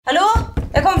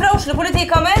Oslo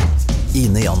politikammer.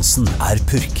 Ine Jansen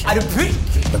purk. Du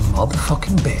purk? The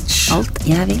motherfucking bitch. Alt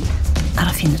jeg vil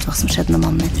å finne ut hva som skjedde med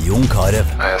mannen min. Jon Carew.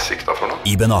 Jeg sikta for noe?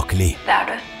 Iben Akeli. Det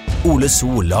du. Ole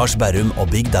So, Lars Berrum og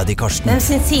Big Daddy Karsten. Hvem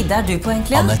sin side du på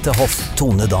egentlig? Annette Hoff,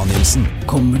 Tone Danielsen.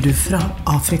 Kommer du fra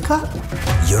Afrika?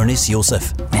 Jørnis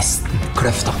Josef. Nesten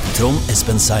kløfta. Trond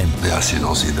Espen Seim. Jeg sier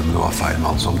nå å si det, men det var feil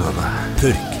mann som døde.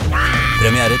 Purk.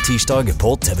 Premiere tirsdag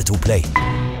på TV2 Play.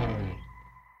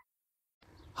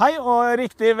 Hei og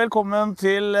riktig velkommen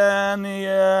til en ny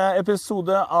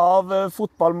episode av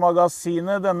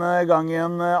Fotballmagasinet, denne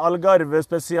gangen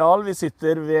Algarve-spesial. Vi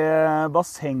sitter ved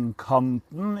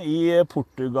bassengkanten i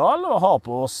Portugal og har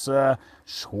på oss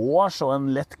shorts og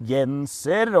en lett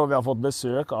genser, og vi har fått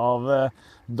besøk av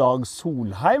Dag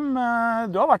Solheim.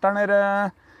 Du har vært der nede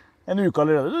en uke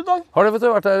allerede, du, Dag? Har det, vet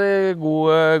du, vært der i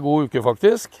god uke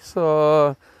faktisk,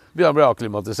 så begynner å bli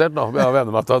akklimatisert nå. Jeg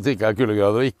venner meg til at det ikke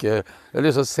kuldegrader og ikke... Jeg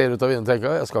liksom ser ut av vinden og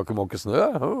tenker, jeg skal ikke måke snø.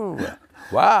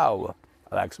 Wow!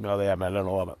 Det ikke så mye av det hjemme heller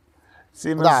nå, men...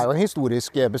 Det jo en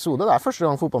historisk episode. Det første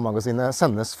gang Fotballmagasinet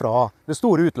sendes fra det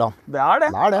store utland. Det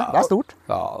det. Det stort.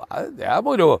 Ja, det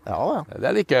moro. Ja.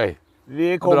 Det litt gøy.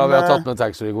 Bra vi har tatt med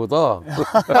taxfree-kvota da.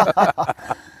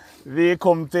 Vi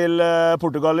kom til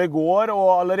Portugal i går,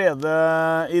 og allerede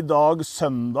i dag,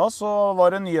 søndag, så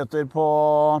var det nyheter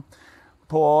på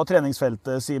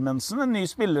treningsfeltet Simensen. En ny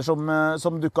spiller som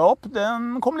dukket opp.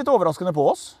 Den kom litt overraskende på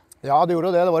oss. Ja, det gjorde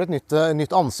det. Det var et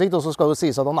nytt ansikt, og så skal det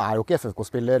sies at han jo ikke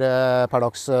FFK-spiller per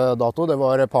dags dato. Det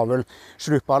var Pavel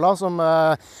Shrupala, som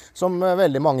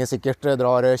veldig mange sikkert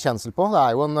drar kjensel på. Det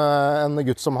jo en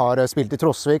gutt som har spilt i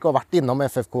Trosvik og vært innom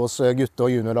FFKs gutte-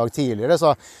 og juniorlag tidligere,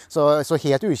 så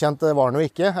helt ukjent var han jo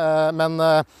ikke.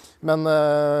 Men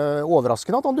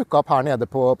overraskende at han dukket opp her nede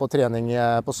på trening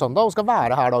på søndag, og skal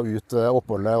være her da ut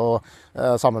oppholdet og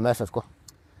sammen med FFK.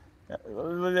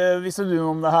 Visste du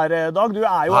om det her, Dag? Du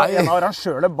jo en av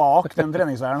arrangørene bak den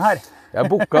treningsleiren her. Jeg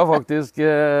booket faktisk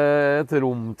et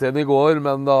rom til den i går,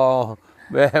 men da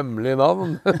med hemmelig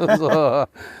navn.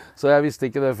 så jeg visste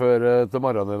ikke det før til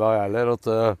morgenen i dag heller, at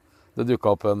det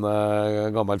dukket opp en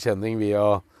gammel kjenning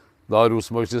via da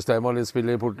Rosenborg-systemet og litt spill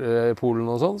i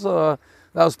Polen og sånn. Så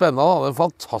det jo spennende. Han hadde en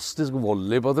fantastisk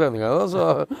volley på treninga i dag, så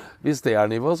hvis det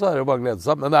nivå, så det jo bare å glede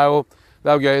seg. Men det jo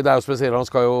gøy, det jo spesielt, han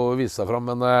skal jo vise seg frem,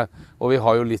 og vi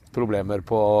har jo litt problemer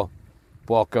på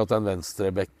akkurat den venstre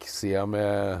bekk-siden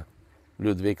med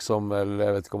Ludvig, som vel,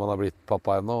 jeg vet ikke om han har blitt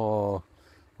pappa ennå,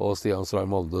 og Stian Stray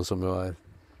Molde, som jo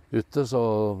ute, så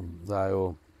det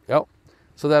jo, ja.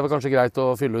 Så det vel kanskje greit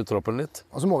å fylle ut troppen litt.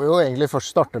 Og så må vi jo egentlig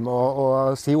først starte med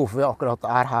å si hvorfor vi akkurat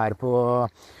her på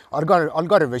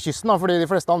Algarve-kysten, fordi de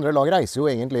fleste andre lag reiser jo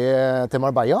egentlig til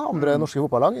Marbella, andre norske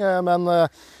fotballag, men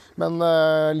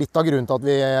litt av grunnen til at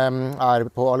vi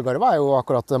på Algarve jo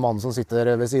akkurat mannen som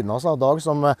sitter ved siden av oss, Dag,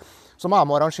 som med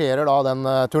å arrangere da, den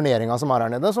turneringen som her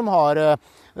nede, som har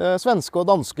svenske og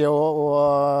danske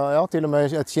og ja, til og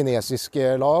med et kinesisk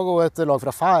lag og et lag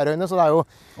fra Færøyene, så det jo...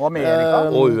 Og Amerika.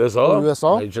 Og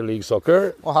USA. Major League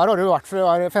Soccer. Og her har du vært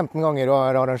 15 ganger og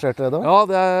har arrangert det da? Ja,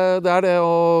 det det,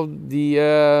 og de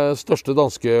største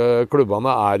danske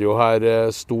klubbene jo her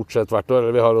stort sett hvert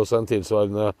år. Vi har også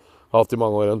hatt i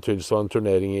mange år en tilsvarende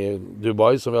turnering i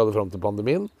Dubai, som vi hadde frem til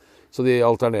pandemien. Så de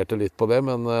alternerte litt på det,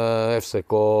 men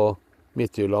FCK,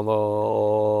 Midtjylland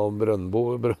og Brøndby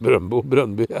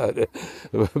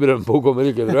kommer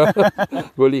ikke, tror jeg.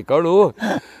 Går likere nå.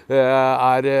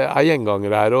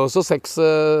 Gjengangere her, og så seks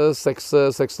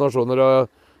nasjoner.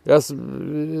 Jeg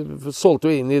solgte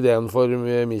jo inn ideen for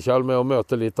Michael med å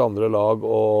møte litt andre lag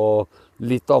og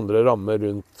litt andre rammer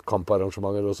rundt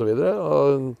kamparrangementer og så videre.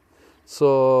 Så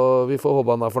vi får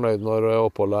håpe han fornøyd når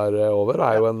oppholdet over.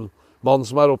 Det jo en mann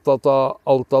som opptatt av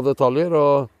alt av detaljer,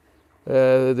 og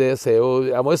det ser jo,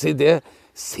 jeg må jo si, det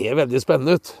ser veldig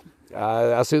spennende ut.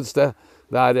 Jeg synes det.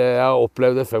 Jeg har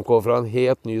opplevd FFK fra en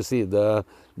helt ny side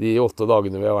de 8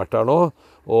 dagene vi har vært her nå,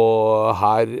 og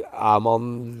her man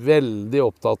veldig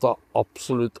opptatt av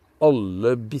absolutt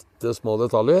alle bitte små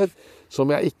detaljer som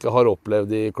jeg ikke har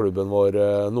opplevd i klubben vår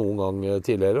noen gang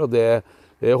tidligere, og det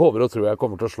jeg håper og tror jeg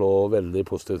kommer til å slå veldig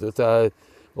positivt ut.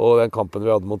 Og den kampen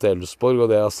vi hadde mot Elfsborg, og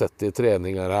det jeg har sett i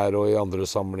treninger her og i andre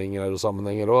samlinger og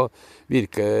sammenhenger, og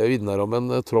vitner om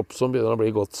en tropp som begynner å bli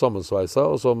godt sammensveisa,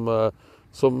 og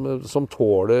som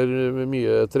tåler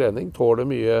mye trening, tåler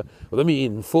mye, og det mye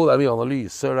info, det mye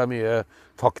analyser, det mye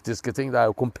faktiske ting, det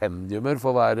jo kompendiumer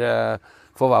for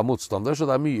hver motstander, så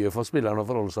det mye for spillerne å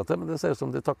forholde seg til, men det ser ut som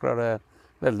de takler det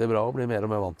veldig bra og blir mer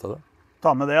og mer vant til det.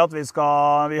 ta med det at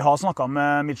vi har snakket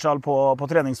med Mitchell på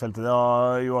treningsfeltet,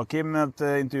 Joakim, et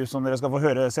intervju som dere skal få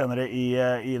høre senere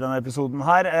i denne episoden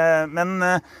her. Men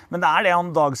det det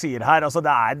han Dag sier her, altså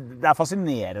det er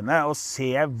fascinerende å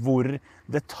se hvor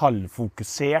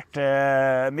detaljfokusert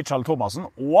Mitchell Thomassen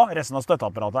og resten av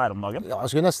støtteapparatet om dagen. Ja,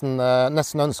 jeg skulle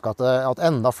nesten ønske at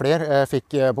enda flere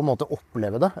fikk på en måte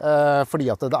oppleve det, fordi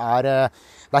at det er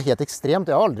helt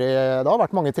ekstremt. Det har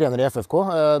vært mange trenere i FFK,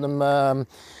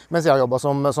 mens jeg har jobbet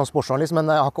som sportsjournalist, men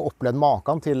jeg har ikke opplevd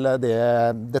maken til det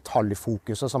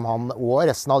detaljfokuset som han og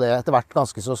resten av det etter hvert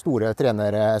ganske så store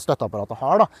støtteapparatet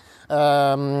har.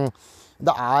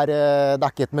 Det er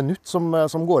ikke et minutt som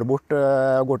går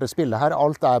til spille her.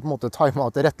 Alt på en måte timet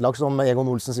og tilrettelagt, som Egon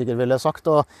Olsen sikkert ville sagt.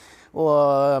 Og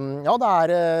ja, de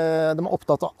er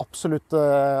opptatt av absolutt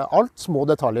alt, små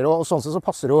detaljer. Og sånn sett så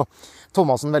passer jo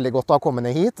Thomassen veldig godt å ha kommet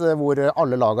ned hit, hvor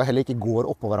alle lagene heller ikke går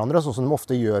oppå hverandre, sånn som de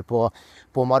ofte gjør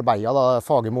på Marbella.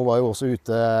 Fagermo var jo også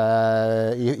ute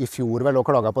i fjor vel og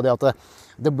klaget på det at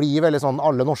det blir veldig sånn,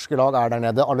 alle norske lag der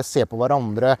nede, alle ser på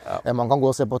hverandre, man kan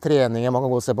gå og se på treninger, man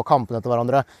kan gå og se på kampene til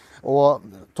hverandre. Og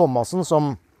Thomassen,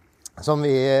 som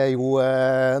vi jo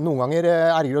noen ganger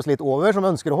erger oss litt over, som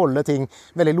ønsker å holde ting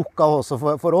veldig lukket også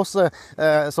for oss,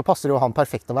 så passer jo han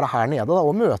perfekt å være her nede da,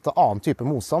 og møte annen type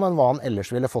motstand enn hva han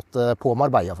ellers ville fått på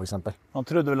Marbella for eksempel. Han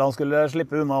trodde vel han skulle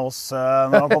slippe unna oss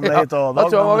når han kom ned hit. Jeg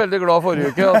tror han var veldig glad forrige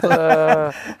uke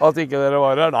at ikke dere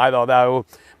var her. Neida,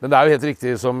 men det er jo helt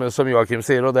riktig som Joakim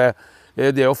sier, og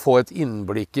det å få et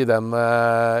innblikk i den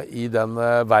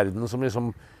verden som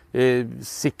liksom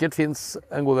sikkert finnes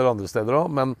en god del andre steder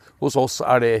også, men hos oss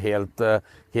det helt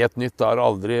nytt. Det har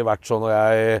aldri vært sånn, og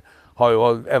jeg har jo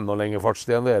enda lenger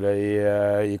fartstid enn dere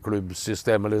i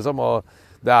klubbsystemet, liksom, og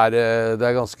det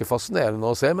er ganske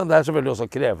fascinerende å se, men det er selvfølgelig også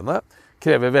krevende.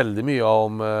 Krever veldig mye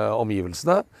om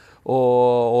omgivelsene,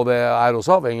 og det er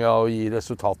også avhengig av å gi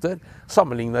resultater.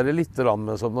 Sammenligner det litt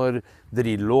med som når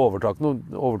Drillo overtok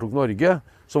Norge,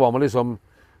 så var man liksom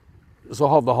så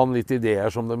hadde han litt ideer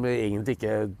som de egentlig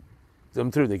ikke, de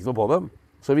trodde ikke noe på dem.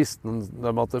 Så visste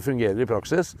de at det fungerer i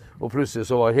praksis, og plutselig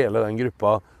så var hele den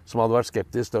gruppa som hadde vært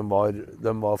skeptisk,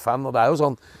 de var fan. Og det er jo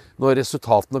sånn, når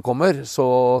resultatene kommer,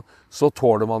 så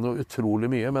tåler man jo utrolig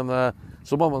mye, men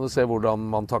så må man jo se hvordan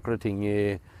man takler ting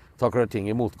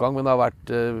i motgang. Men det har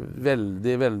vært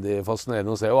veldig, veldig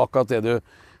fascinerende å se, og akkurat det du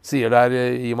sier der,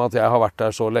 i og med at jeg har vært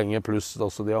der så lenge, pluss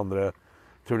også de andre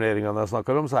turneringene jeg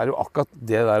snakker om, så det jo akkurat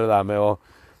det der med å...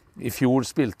 I fjor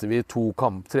spilte vi 2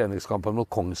 treningskamper mot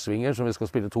Kongsvinger, som vi skal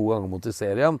spille 2 ganger mot i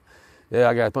serien. Det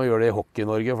greit man gjør det i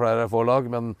hockey-Norge, for det få lag,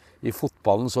 men i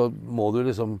fotballen så må du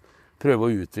liksom prøve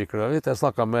å utvikle deg litt. Jeg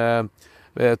snakket med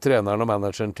treneren og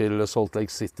manageren til Salt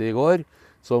Lake City i går,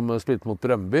 som spilte mot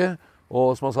Brøndby,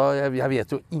 og som han sa, jeg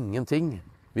vet jo ingenting.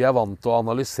 Vi vant til å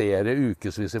analysere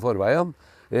ukesvis i forveien.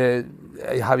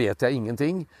 Her vet jeg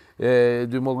ingenting.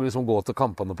 Du må liksom gå til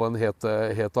kampene på en helt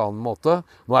annen måte.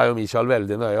 Nå jo Michael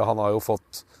veldig nøye, han har jo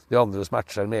fått de andres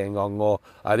matcher med en gang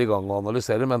og i gang å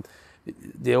analysere, men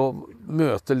det å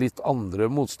møte litt andre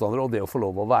motstandere, og det å få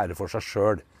lov å være for seg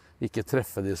selv, ikke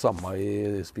treffe de samme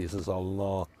i spisesalen,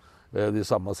 og de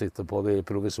samme sitter på de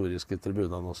provisoriske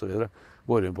tribunene og så videre.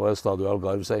 Går inn på et stadion i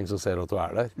Algarve, så ingen som ser at du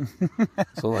der.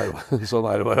 Sånn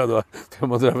det bare. Du har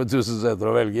 35 000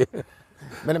 seter å velge i.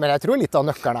 Men jeg tror litt av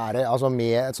nøkkelen altså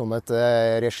med et sånt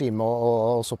regime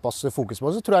og såpass fokus på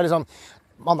det, så tror jeg liksom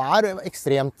man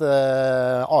ekstremt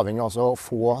avhengig av å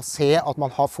få se at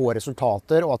man får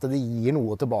resultater, og at det gir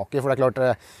noe tilbake. For det klart,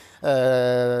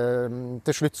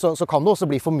 til slutt så kan det også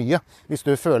bli for mye. Hvis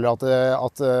du føler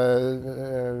at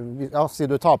si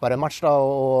du taper en match da,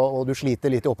 og du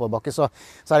sliter litt i oppoverbakke, så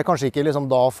det kanskje ikke liksom,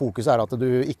 da fokuset at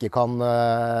du ikke kan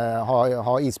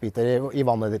ha isbiter i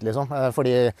vannet ditt, liksom.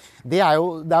 Fordi det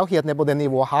jo helt ned på det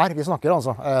nivået her vi snakker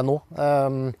altså, nå.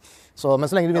 Men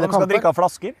så lenge du vinner kamper, drikke av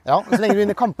flasker. Ja, så lenge du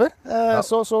vinner kamper,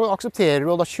 så aksepterer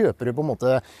du, og da kjøper du på en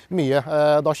måte mye.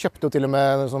 Da kjøpte jo til og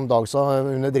med, som Dag sa,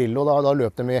 under Drillo, da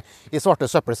løp de i svarte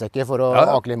søppelsekker for å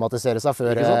akklimatisere seg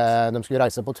før de skulle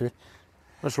reise på tur.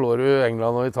 Men slår du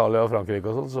England og Italia og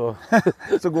Frankrike og sånn,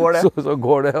 så går det. Så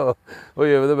går det, og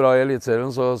gjør vi det bra i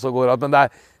elitserien, så går det. Men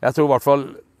jeg tror i hvert fall,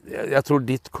 jeg tror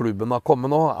ditt klubben har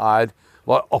kommet nå,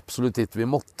 var absolutt ditt vi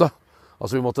måtte.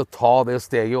 Altså vi måtte ta det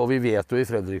steget, og vi vet jo i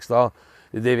Fredrikstad,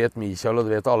 det vet Michael og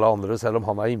det vet alle andre, selv om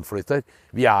han innflytter.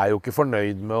 Vi jo ikke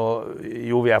fornøyd med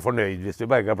jo vi fornøyd hvis vi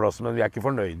berger plassen, men vi ikke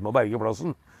fornøyd med å berge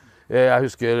plassen. Jeg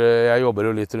husker, jeg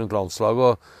jobber jo litt rundt landslag,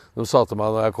 og de sa til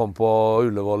meg når jeg kom på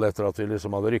Ullevål etter at vi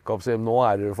liksom hadde rykket opp, så nå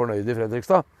dere fornøyd i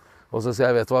Fredrikstad. Og så sier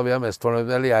jeg, vet du hva vi mest fornøyd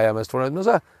med, eller jeg mest fornøyd med,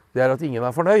 så det at ingen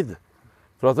fornøyd.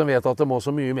 For at de vet at det må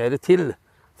så mye mer til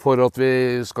for at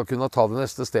vi skal kunne ta det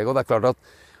neste steg. Og det klart at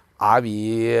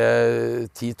vi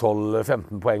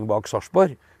 10-12-15 poeng bak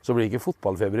Sarpsborg, så blir det ikke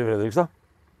fotballfeber i Fredrikstad.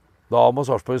 Da må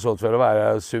Sarpsborg i så fall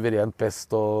være suverent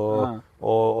best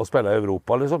og spille i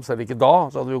Europa, liksom. Selv ikke da,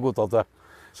 så hadde vi jo godtatt det.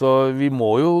 Så vi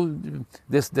må jo,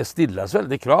 det stilles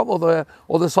veldig krav,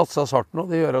 og det satses hardt nå.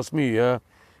 Det gjøres mye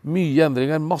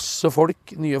endringer, masse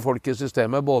folk, nye folk i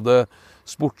systemet, både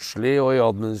sportslig og i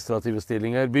administrative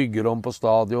stillinger, bygger om på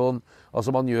stadion,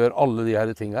 altså man gjør alle de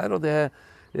her ting her, og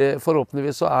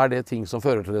forhåpentligvis så det ting som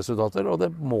fører til resultater, og det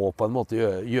må på en måte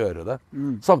gjøre det.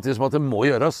 Samtidig som at det må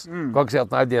gjøres. Kan ikke si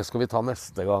at nei, det skal vi ta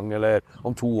neste gang, eller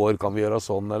om 2 år kan vi gjøre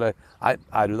sånn, eller nei,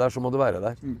 du der, så må du være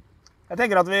der. Jeg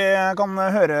tenker at vi kan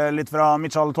høre litt fra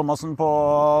Michael Thomassen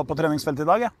på treningsfeltet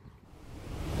i dag, ja.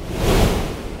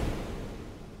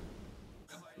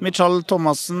 Michael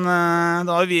Thomassen,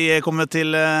 da har vi kommet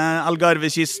til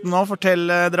Algarve-kysten nå. Fortell,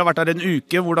 dere har vært der en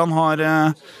uke.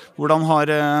 Hvordan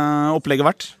har opplegget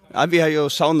vært? Ja, vi har jo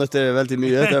savnet det veldig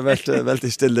mye. Det har vært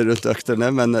veldig stille rundt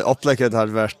økterne, men opplegget har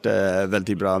vært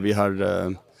veldig bra.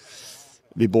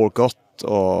 Vi bor godt,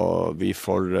 og vi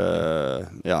får,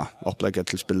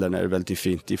 opplegget til spillerne veldig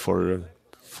fint. De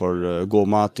får god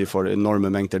mat, de får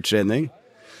enorme mengder trening.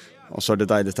 Og så det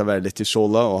deilig å være litt i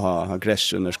sola og ha gress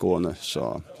under skoene,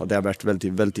 så det har vært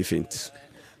veldig, veldig fint.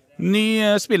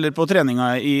 Ny spiller på treninga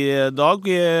i dag,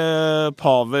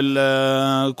 Pavel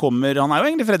kommer, han jo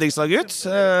egentlig Fredrikstad-gutt,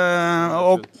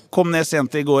 og kom ned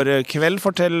sent i går kveld.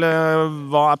 Fortell,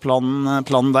 hva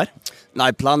planen der?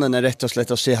 Nei, planen rett og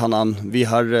slett å se han an. Vi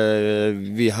har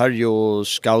jo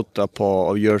scoutet på,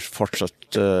 og gjør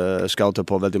fortsatt scoutet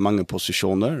på veldig mange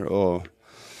posisjoner,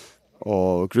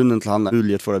 og grunnen til han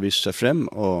mulighet for å vise seg frem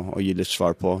og gi litt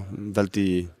svar på.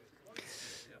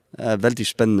 Veldig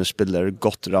spennende spiller,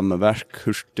 godt rammeverk,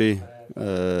 hurtig,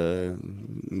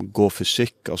 god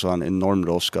fysikk, og så har han enorm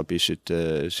råskap i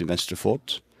sin venstre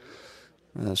fot,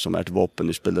 som et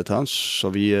våpen i spillet hans. Så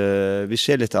vi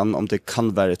ser litt an om det kan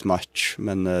være et match,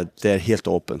 men det helt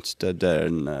åpent.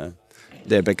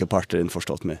 Det begge parter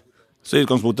innforstått med. Så i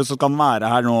utgangspunktet så kan være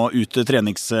her nå ut til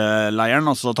treningsleiren,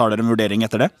 og så tar dere en vurdering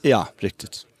etter det? Ja,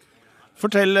 riktig.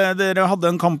 Fortell, dere hadde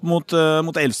en kamp mot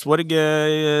Elfsborg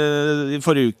i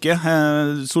forrige uke.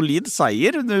 Solid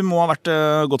seier. Du må ha vært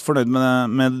godt fornøyd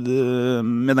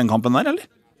med den kampen der, eller?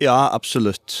 Ja,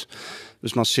 absolutt.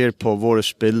 Hvis man ser på våre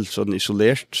spill sånn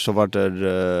isolert, så var det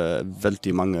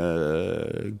veldig mange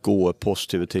gode,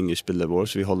 positive ting i spillet vårt.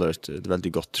 Så vi holder et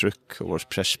veldig godt trykk, og vårt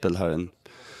presspill har en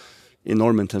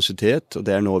enorm intensitet, og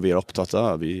det noe vi opptatt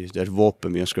av. Det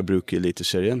våpen vi ønsker å bruke i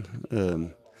eliteserien.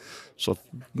 Så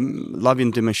la vi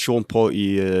en dimensjon på i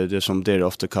det som dere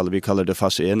ofte kaller, vi kaller det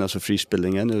fase 1, altså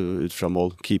frispillingen ut fra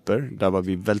målkeeper. Der var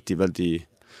vi veldig, veldig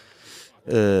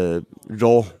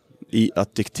rå i å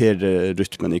diktere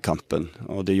rytmen i kampen,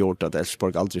 og det gjorde at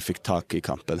Elfsborg aldri fikk tak i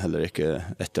kampen, heller ikke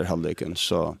etter halvleken.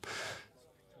 Så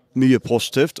mye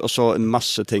positivt, og så en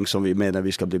masse ting som vi mener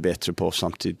vi skal bli bedre på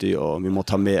samtidig, og vi må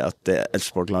ta med at det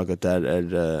Elfsborg-laget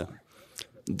der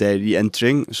det i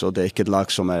entring, så det ikke et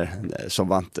lag som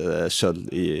vant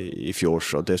sølv i fjor,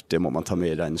 så det må man ta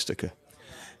med i regnestykket.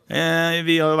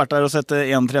 Vi har jo vært der og sett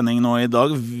en trening nå i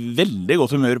dag. Veldig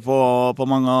godt humør på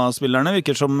mange av spillerne.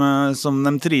 Virker som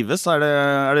de trives. Er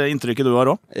det inntrykket du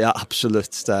har også? Ja,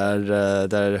 absolutt.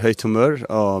 Det høyt humør,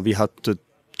 og vi har hatt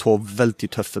 2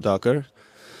 veldig tøffe dager.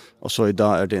 Og så i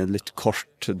dag det en litt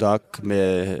kort dag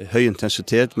med høy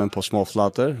intensitet, men på små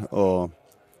flater, og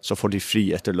så får de fri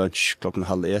etter lunsj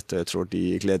 12:30, og jeg tror de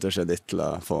gleder seg litt til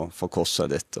å få koser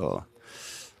litt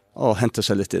og hente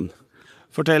seg litt inn.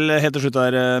 Fortell helt til slutt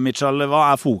her, Michael,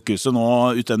 hva fokuset nå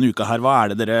ut denne uka her? Hva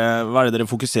det dere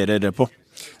fokuserer på?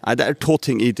 Nei, det 2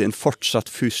 ting i det. En fortsatt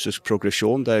fysisk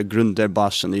progresjon, det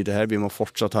basen i det her. Vi må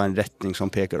fortsatt ha en retning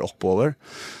som peker oppover.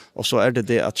 Og så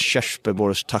det at skjerpe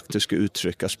våre taktiske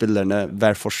uttrykk av spillerne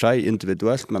hver for seg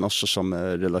individuelt, men også som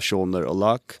relasjoner og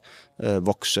lag,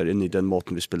 vokser inn i den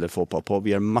måten vi spiller fotball på.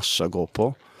 Vi har masse å gå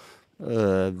på,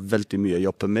 veldig mye å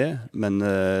jobbe med, men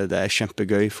det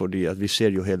kjempegøy fordi at vi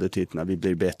ser jo hele tiden at vi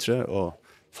blir bedre, og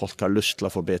folk har lyst til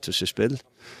å få bedre sitt spill.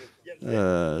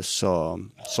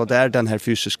 Så det den her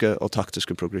fysiske og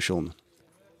taktiske progresjonen.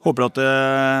 Håper at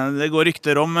det går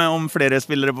rykter om flere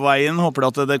spillere på veien. Håper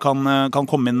at det kan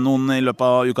komme inn noen i løpet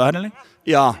av uka her, eller?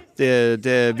 Ja,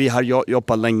 vi har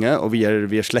jobbet lenge, og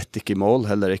vi slett ikke i mål,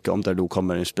 heller ikke om det nå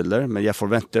kommer en spiller. Men jeg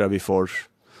forventer at vi får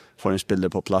en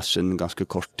spiller på plass i en ganske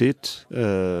kort tid.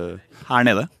 Her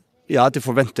nede? Ja, det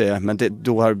forventer jeg, men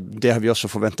det har vi også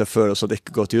forventet før, så det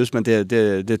ikke gått ut. Men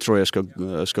det tror jeg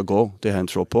skal gå, det har jeg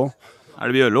en tro på.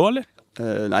 Det Bjørlo, eller?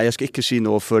 Nei, jeg skal ikke si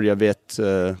noe før jeg vet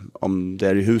om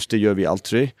det i hus, det gjør vi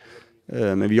aldri.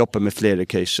 Men vi jobber med flere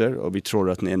caser, og vi tror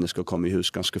at den ene skal komme i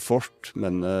hus ganske fort.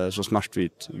 Men så snart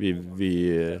vi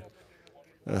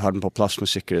har den på plass med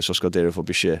sikkerhet, så skal dere få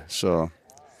beskjed. Så,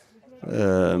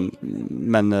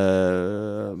 men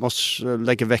må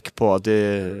legge vekk på at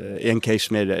en case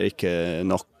mer ikke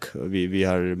nok. Vi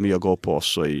har mye å gå på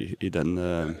også i den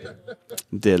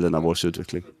delen av vår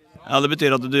utvikling. Ja, det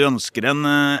betyr at du ønsker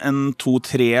en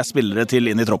 2-3 spillere til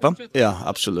inn i troppen? Ja,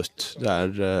 absolutt.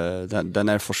 Den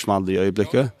for smal i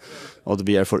øyeblikket, og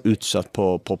vi for utsatt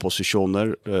på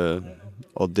posisjoner,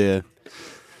 og det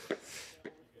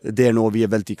noe vi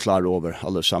veldig klar over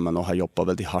alle sammen, og har jobbet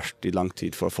veldig hardt i lang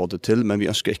tid for å få det til, men vi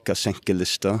ønsker ikke å senke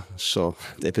lista, så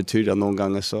det betyr at noen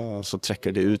ganger så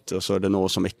trekker det ut, og så det noe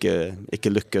som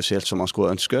ikke lykkes helt som man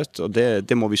skulle ønsket, og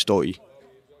det må vi stå i.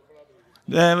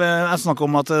 Det snakker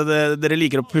om at dere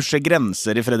liker å pushe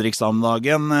grenser i Fredrikstad om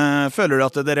dagen. Føler du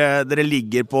at dere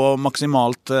ligger på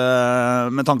maksimalt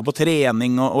med tanke på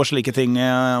trening og slike ting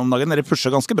om dagen? Dere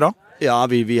pusher ganske bra? Ja,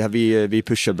 vi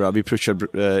pusher bra. Vi pusher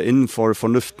innenfor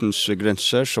fornuftens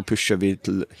grenser, så pusher vi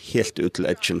helt ut til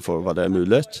edgen for hva det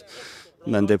mulig.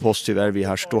 Men det positive vi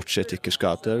har stort sett ikke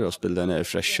skader, og spillerne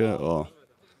freshe,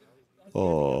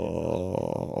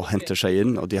 og henter seg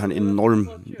inn, og de har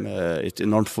et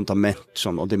enormt fundament,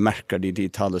 og de merker de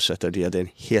talesetter, det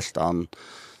en helt annen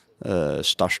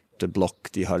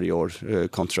startblokk de har i år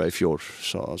kontra i fjor,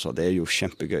 så det jo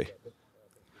kjempegøy.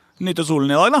 Nyte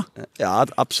solen i dag da? Ja,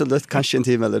 absolutt, kanskje en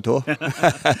time eller 2.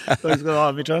 Takk skal du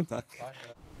ha, Michael.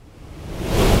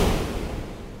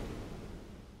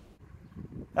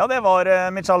 Ja, det var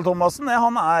Michael Thomassen.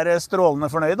 Han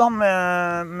strålende fornøyd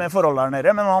med forhold der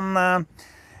nede, men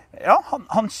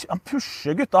han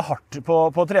pusher gutta hardt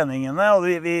på treningene, og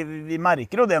vi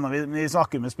merker jo det når vi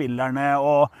snakker med spillerne,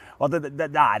 og at det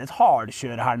et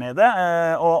hardkjør her nede,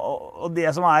 og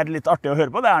det som litt artig å høre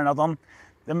på, det at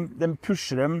de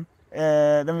pusher dem.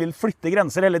 De vil flytte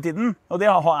grenser hele tiden, og det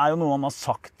jo noe han har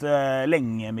sagt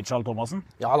lenge, Michael Thomassen.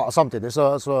 Ja da, samtidig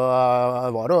så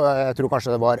var det, jeg tror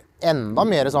kanskje det var enda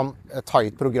mer sånn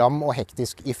tight program og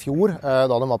hektisk i fjor,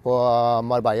 da de var på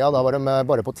Marbella. Da var de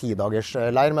bare på 10-dagers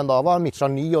leir, men da var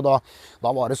Michael ny, og da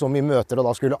var det så mye møter, og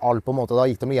da skulle alt på en måte, da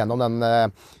gikk de igjennom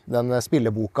den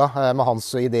spilleboka med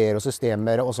hans ideer og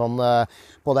systemer og sånn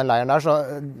på den leiren der, så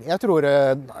jeg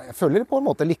føler på en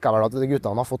måte likevel at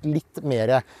guttene har fått litt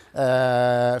mer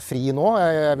fri nå.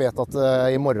 Jeg vet at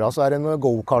i morgen så det en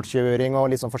go-kart-kjøring og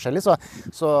litt sånn forskjellig, så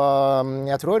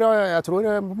jeg tror på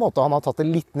en måte han har tatt det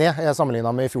litt ned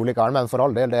sammenlignet med i fjor likevel, men for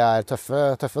all del, det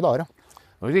tøffe dager.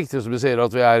 Det er riktig som du sier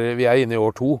at vi inne i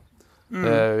år 2.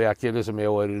 Vi ikke liksom i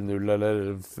år 0 eller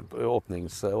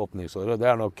åpningsåret. Det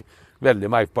nok veldig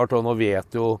merkbart, og nå vet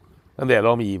jo en del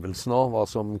av omgivelsene også, hva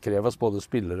som kreves, både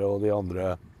spillere og de andre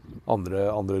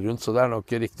rundt, så det nok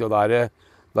riktig, og da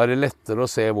det lettere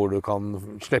å se hvor du kan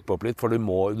slippe opp litt, for du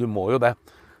må jo det.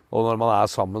 Og når man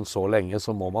sammen så lenge,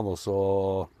 så må man også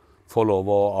få lov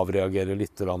å avreagere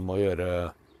litt med å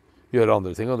gjøre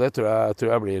andre ting, og det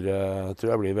tror jeg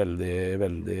blir veldig,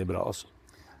 veldig bra. Altså.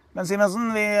 Men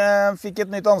Simensen, vi fikk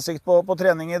et nytt ansikt på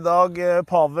trening i dag,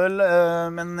 Pavel,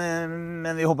 men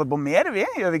vi håper på mer,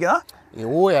 gjør vi ikke det?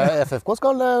 Jo, FFK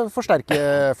skal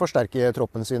forsterke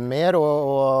troppen sin mer,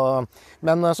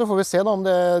 men så får vi se da om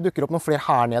det dukker opp noen flere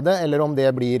her nede, eller om det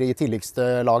blir i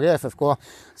tidligste-laget. FFK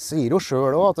sier jo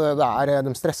selv også at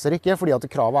de stresser ikke, fordi at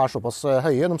kravet såpass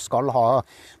høye. De skal ha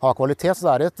kvalitet,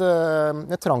 så det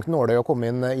et trangt nåløy å komme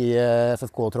inn i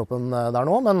FFK-troppen der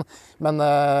nå, men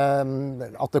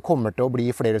at det kommer til å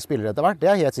bli flere spillere etter hvert, det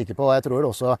jeg helt sikker på. Jeg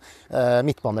tror også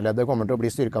midtbaneleddet kommer til å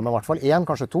bli styrket med i hvert fall 1,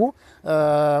 kanskje 2,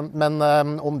 men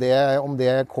om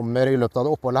det kommer i løpet av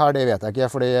det oppholdet her, det vet jeg ikke,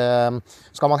 fordi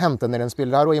skal man hente ned en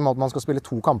spiller her, og i og med at man skal spille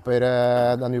 2 kamper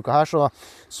denne uka her,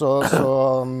 så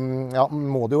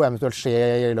må det jo eventuelt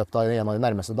skje i løpet av en av de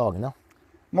nærmeste dagene.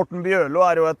 Morten Bjørlo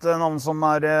jo et navn som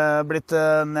blitt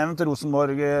nevnt,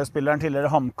 Rosenborg-spilleren,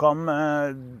 tidligere HamKam.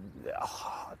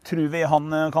 Tror vi han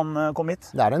kan komme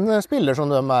hit? Det en spiller som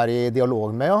de i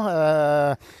dialog med, ja.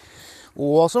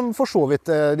 Og som for så vidt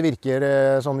det virker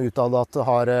sånn utad at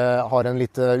har en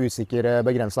litt usikker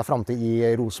begrenset fremtid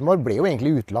i Rosenborg. Ble jo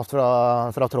egentlig utelatt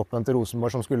fra troppen til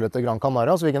Rosenborg som skulle til Gran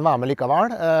Canaria, så vi kan være med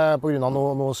likevel på grunn av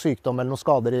noe sykdom eller noen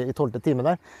skader i 12. time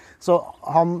der. Så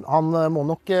han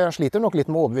sliter nok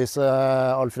litt med å overbevise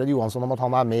Alfred Johansson om at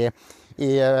han med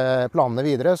i planene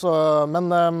videre,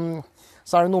 men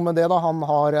så det noe med det da, han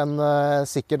har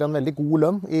sikkert en veldig god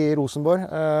lønn i Rosenborg,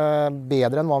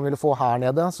 bedre enn hva han ville få her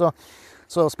nede, så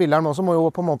spilleren også må jo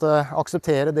på en måte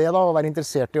akseptere det da, og være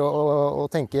interessert i å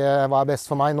tenke hva best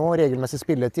for meg nå, regelmessig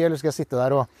spilletid, eller skal jeg sitte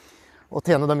der å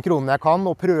tjene de kronene jeg kan,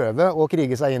 og prøve å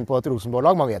krige seg inn på et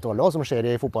Rosenborg-lag. Man vet jo alle hva som skjer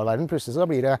i fotballverden. Plutselig så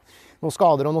blir det noen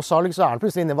skader og noe salg, så er han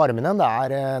plutselig inne i varmen igjen.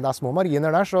 Det er små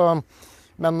marginer der, så...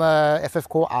 Men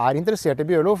FFK er interessert i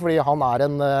Bjørlo, fordi han er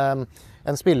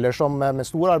en spiller som med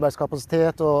stor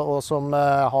arbeidskapasitet, og som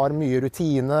har mye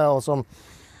rutine, og som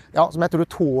jeg tror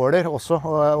tåler også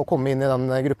å komme inn i den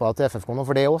gruppa til FFK nå,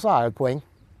 for det også er et poeng.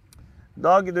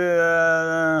 Dag,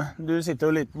 du sitter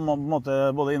jo litt på en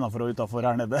måte både innenfor og utenfor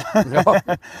her nede. Ja.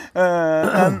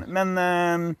 men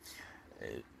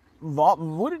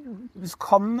hvor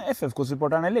kan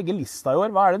FFK-supporterne legge lista i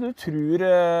år? Hva er det du tror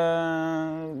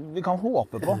vi kan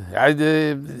håpe på?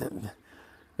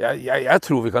 Jeg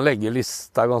tror vi kan legge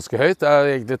lista ganske høyt. Jeg har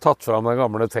egentlig tatt fram den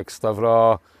gamle teksten fra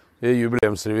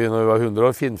jubileumsrevyen når vi var 100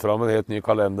 år, finn fram en helt ny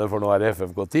kalender, for nå er det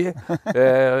FFK-10.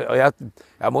 Og jeg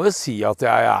må jo si at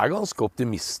jeg er ganske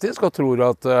optimistisk og tror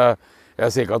at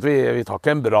jeg sier ikke at vi tar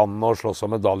ikke en brann og slåss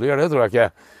om medaljer, det tror jeg ikke.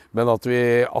 Men at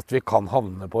vi kan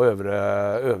havne på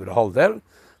øvre halvdel,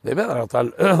 det mener jeg at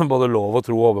det er både lov og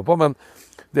tro å håpe på. Men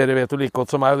dere vet jo like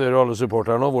godt som meg, dere og alle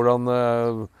supportere nå, hvordan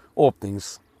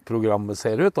åpningsprogrammet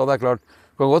ser ut. Og det er klart,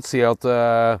 du kan godt si at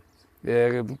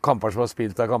kamper som har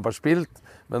spilt, er kamper spilt.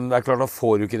 Men det er klart at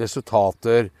får du ikke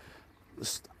resultater,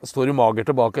 står du mager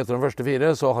tilbake etter de første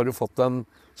 4, så har du fått en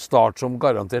start som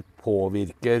garantert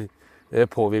påvirker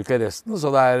resten. Så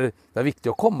det er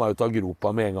viktig å komme ut av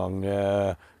gropa med en gang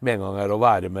her, og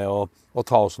være med og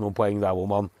ta oss noen poeng der hvor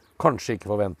man kanskje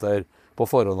ikke forventer på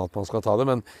forhånd at man skal ta det.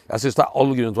 Men jeg synes det er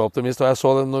all grunn til å være optimist.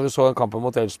 Og når vi så den kampen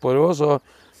mot Elfsborg også,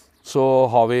 så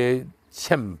har vi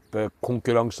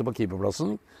kjempekonkurranse på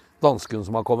keeperplassen. Dansken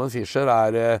som har kommet, Fischer,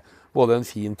 er både en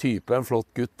fin type, en flott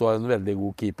gutt og en veldig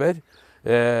god keeper.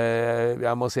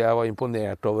 Jeg må si jeg var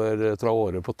imponert over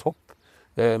Traore på topp.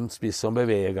 En spiss som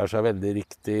beveger seg veldig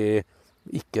riktig,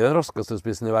 ikke den raskeste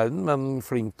spissen i verden, men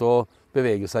flink til å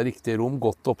bevege seg i riktig rom,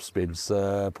 godt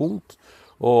oppspillspunkt.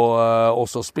 Og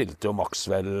så spilte jo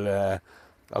Maxwell,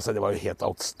 altså det var jo helt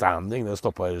outstanding, det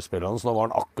stopperspillet hans. Nå var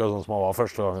han akkurat sånn som han var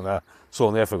første gangen jeg så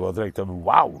han i FFK og tenkte,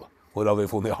 wow, hvor har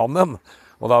vi funnet han hen?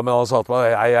 Og da men han sa til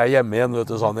meg, jeg er hjemme igjen, vet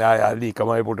du, sånn, jeg liker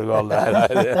meg i Portugal.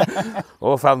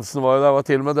 Og fansen var jo der,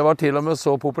 det var til og med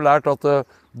så populært at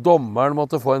dommeren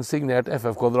måtte få en signert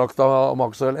FFK-drakt av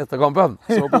Maxwell etter kampen.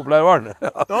 Så populær var han.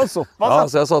 Det var såpass. Ja,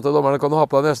 så jeg sa til dommerne, kan du ha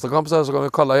på deg neste kamp, så kan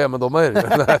vi kalle deg hjemmedommer.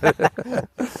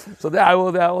 Så det er jo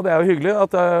hyggelig,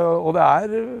 og det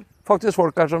er faktisk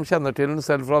folk her som kjenner til den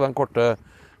selv fra den korte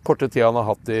tida han har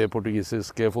hatt i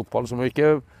portugisisk fotball, som jo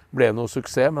ikke ble noe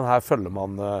suksess, men her følger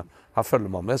man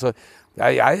med. Så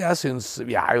jeg synes,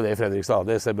 vi er jo det i Fredrikstad,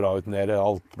 det ser bra ut nede,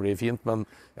 alt blir fint, men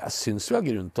jeg synes vi har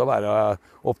grunn til å være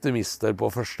optimister på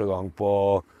første gang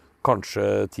på kanskje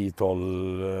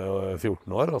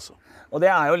 10-12-14 år, altså. Og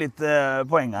det er jo litt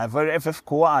poeng her, for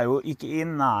FFK er jo ikke i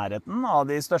nærheten av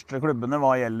de største klubbene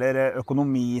hva gjelder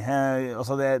økonomi.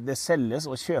 Altså det selges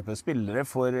og kjøpes spillere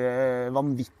for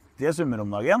vanvittige summer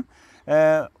om dagen.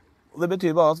 Og det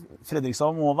betyr bare at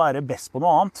Fredrikstad må være best på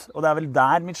noe annet. Og det er vel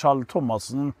der Michal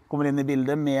Thomassen kommer inn i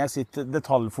bildet med sitt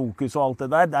detaljfokus og alt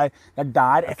det der. Det er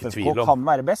der FFK kan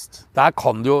være best. Der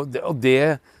kan det jo, og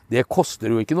det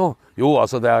koster jo ikke noe. Jo,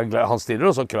 altså han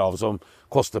stiller også krav som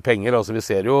koster penger. Altså vi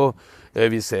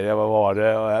ser hva var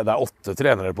det er 8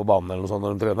 trenere på banen eller noe sånt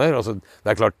når de trener. Altså, det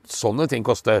er klart, sånne ting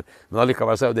koster. Men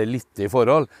allikevel så er det litt i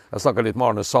forhold. Jeg snakket litt med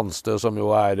Arne Sandstø, som jo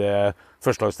er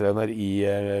førstelagstrener i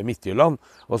Midtjylland.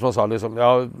 Og som han sa liksom,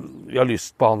 ja, vi har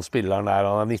lyst på han spilleren der,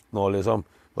 han er 19 år liksom.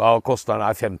 Hva koster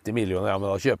han 50 millioner? Ja,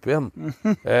 men da kjøper vi den.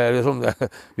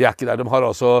 Vi er ikke der.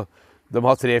 De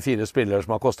har 3-4 spillere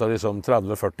som har kostet liksom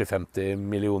 30-40-50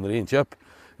 millioner i innkjøp.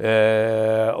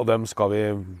 Og dem skal vi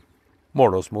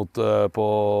måle oss mot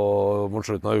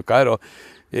slutten av uka her.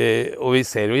 Og vi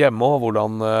ser jo hjemme også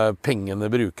hvordan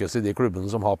pengene brukes i de klubbene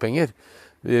som har penger.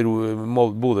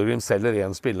 Bodø/Glimt selger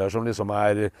en spiller som liksom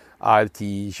er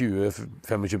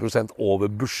 10-20-25% over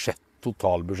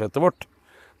totalbudsjettet vårt.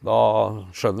 Da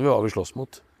skjønner vi hva vi slåss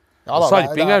mot. Ja,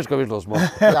 Sarpinger skal vi slåss mot.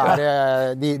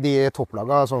 De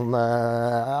topplagene sånn,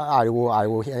 er jo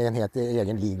i en helt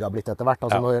egen liga blitt etter hvert.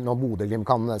 Altså, når Bodø/Glimt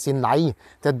kan si nei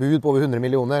til et bud på over 100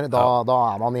 millioner, da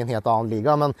er man i en helt annen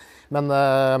liga. Men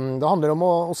det handler om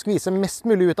å skvise mest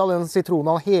mulig ut av den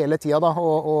sitronen hele tida, da.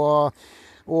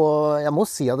 Og jeg må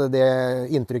si at det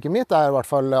inntrykket mitt er i hvert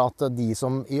fall at de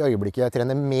som i øyeblikket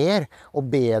trener mer og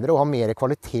bedre og har mer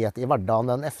kvalitet i hverdagen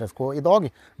enn FFK i dag,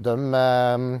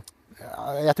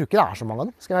 jeg tror ikke det er så mange av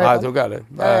dem. Nei, jeg tror ikke heller.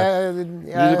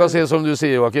 Du kan si som du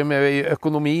sier, Joakim, i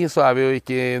økonomi så er vi jo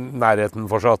ikke i nærheten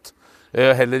fortsatt.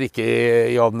 Heller ikke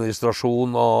i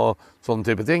administrasjon og sånne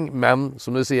type ting. Men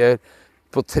som du sier,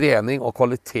 på trening og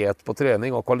kvalitet på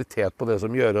trening og kvalitet på det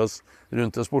som gjøres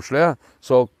rundt det sportslige,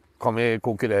 så kan vi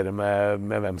konkurrere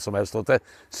med hvem som helst. Og til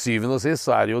syvende og sist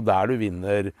så det jo der du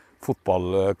vinner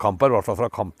fotballkamper, I hvert fall fra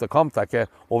kamp til kamp. Det ikke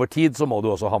over tid, så må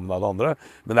du også havne av det andre.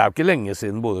 Men det jo ikke lenge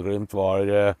siden Bodø-Glimt var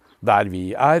der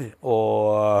vi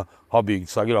og har bygd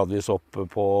seg gradvis opp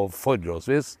på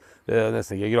forholdsvis,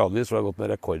 nesten ikke gradvis, for det har gått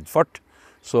med rekordfart.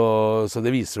 Så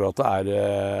det viser jo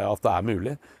at det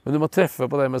mulig. Men du må treffe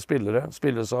på det med spillere,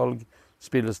 spillesalg,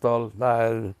 spillestall.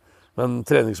 Men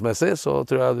treningsmessig så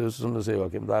tror jeg, som du sier,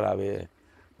 Joachim, der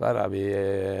vi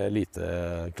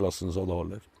eliteklassen så det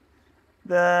holder.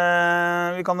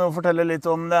 Vi kan jo fortelle litt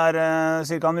om det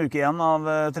cirka en uke igjen av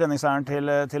treningsleiren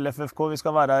til FFK. Vi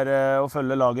skal være her og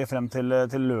følge laget frem til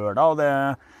lørdag, og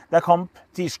det kamp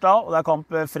tirsdag, og det kamp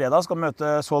fredag. Skal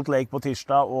møte Salt Lake på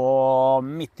tirsdag og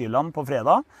Midtjylland på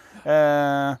fredag.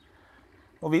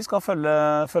 Og vi skal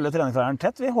følge treningsleiren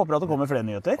tett. Vi håper at det kommer flere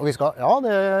nyheter. Og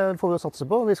det får vi jo satse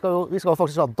på. Vi skal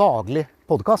faktisk ha daglig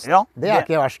podcast. Ja, det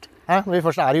ikke verst. Når vi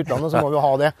først I utlandet, så må vi jo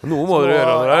ha det. Noe må dere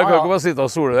gjøre. Jeg kan ikke bare sitte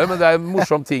og stole det, men det en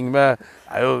morsom ting med,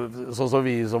 det jo sånn som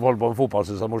vi som holder på med fotball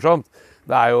synes morsomt,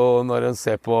 det jo når en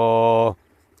ser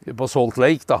på Salt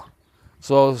Lake da,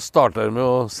 så starter de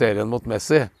jo serien mot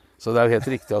Messi, så det jo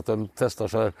helt riktig at de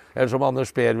tester seg. Eller som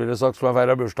Anders Speer ville sagt, som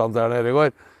feiret bursdagen der nede I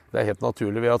går, det helt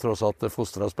naturlig. Vi har tross alt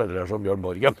fostret spillere som Bjørn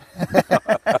Borgen.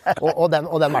 og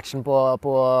den matchen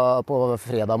på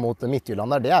fredag mot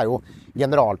Midtjylland det jo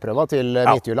generalprøva til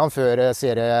Midtjylland før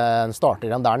serien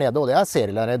starter der nede, og det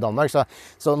serielærer I Danmark,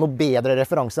 så noe bedre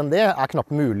referanse enn det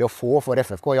knapt mulig å få for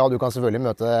FFK. Ja, du kan selvfølgelig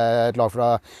møte et lag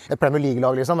fra et Premier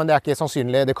League-lag, liksom, men det ikke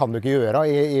sannsynlig, det kan du ikke gjøre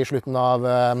I slutten av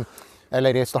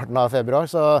eller I starten av februar,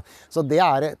 så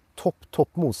det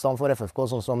topp motstand for FFK,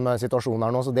 sånn som situasjonen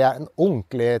nå, så det en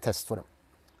ordentlig test for dem.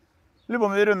 Lurer på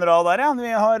om vi runder av der,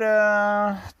 Vi har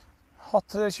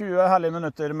hatt 20 herlige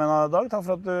minutter med deg, Dag. Takk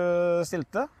for at du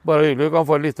stilte. Bare hyggelig, du kan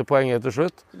få et lite poeng til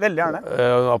slutt. Veldig gjerne.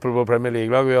 Apropos Premier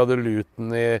League-lag, vi hadde Luton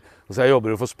altså jeg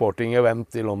jobber jo for Sporting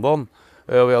Event I London,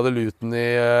 og vi hadde Luton I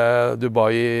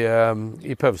Dubai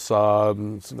I pausa,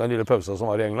 den lille pausa som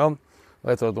var I England. Og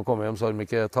etter at de kom hjem, så har de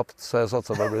ikke tapt, så jeg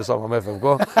satser på å bli sammen med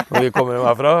FFK. Når vi kommer hjem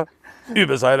herfra,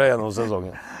 ubeseiret gjennom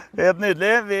sesongen. Helt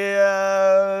nydelig. Vi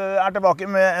tilbake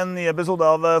med en ny episode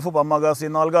av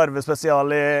Fotballmagasinet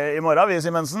Algarve-spesial I morgen. Vi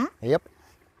sier Mensen. Yep.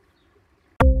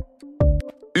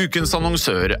 Ukens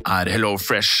annonsør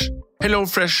HelloFresh.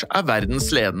 HelloFresh verdens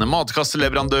ledende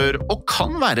matkasseleverandør og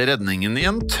kan være redningen I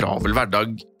en travel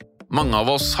hverdag. Mange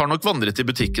av oss har nok vandret I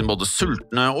butikken både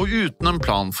sultne og uten en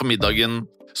plan for middagen,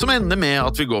 som ender med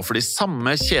at vi går for de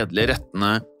samme kjedelige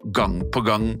rettene gang på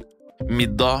gang.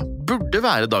 Middag burde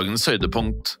være dagens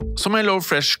høydepunkt. Som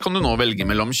HelloFresh kan du nå velge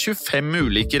mellom 25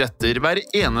 ulike retter hver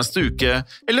eneste uke,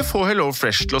 eller få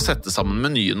HelloFresh til å sette sammen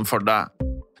menyen for deg.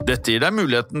 Dette gir deg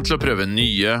muligheten til å prøve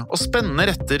nye og spennende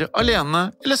retter alene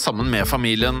eller sammen med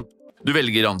familien. Du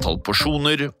velger antall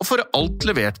porsjoner og får alt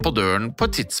levert på døren på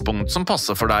et tidspunkt som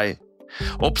passer for deg.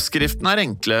 Oppskriften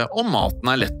enkle, og maten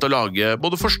lett å lage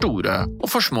både for store og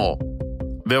for små.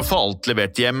 Ved å få alt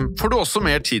levert hjem får du også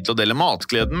mer tid til å dele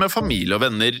matgleden med familie og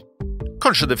venner.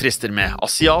 Kanskje det frister med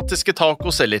asiatiske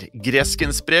tacos eller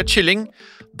greskinspirert kylling?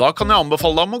 Da kan jeg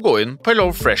anbefale deg om å gå inn på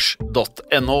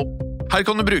hellofresh.no. Her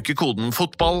kan du bruke koden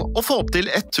FOTBALL og få opp til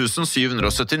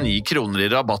 1779 kroner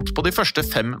I rabatt på de første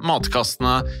 5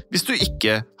 matkassene hvis du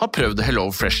ikke har prøvd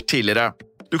HelloFresh tidligere.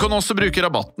 Du kan også bruke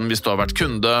rabatten hvis du har vært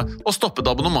kunde og stoppet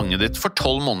abonnementet ditt for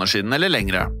 12 måneder siden eller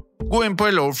lengre. Gå inn på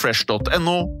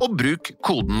hellofresh.no og bruk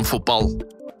koden FOTBALL.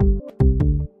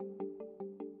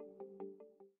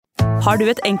 Har du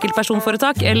et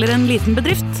enkeltpersonforetak eller en liten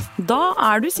bedrift? Da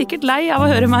du sikkert lei av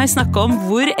å høre meg snakke om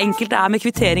hvor enkelt det med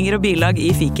kvitteringer og bilag I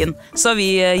fiken, så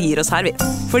vi gir oss her, vi.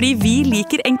 Fordi vi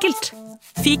liker enkelt.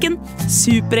 Fiken,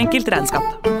 superenkelt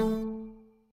regnskap.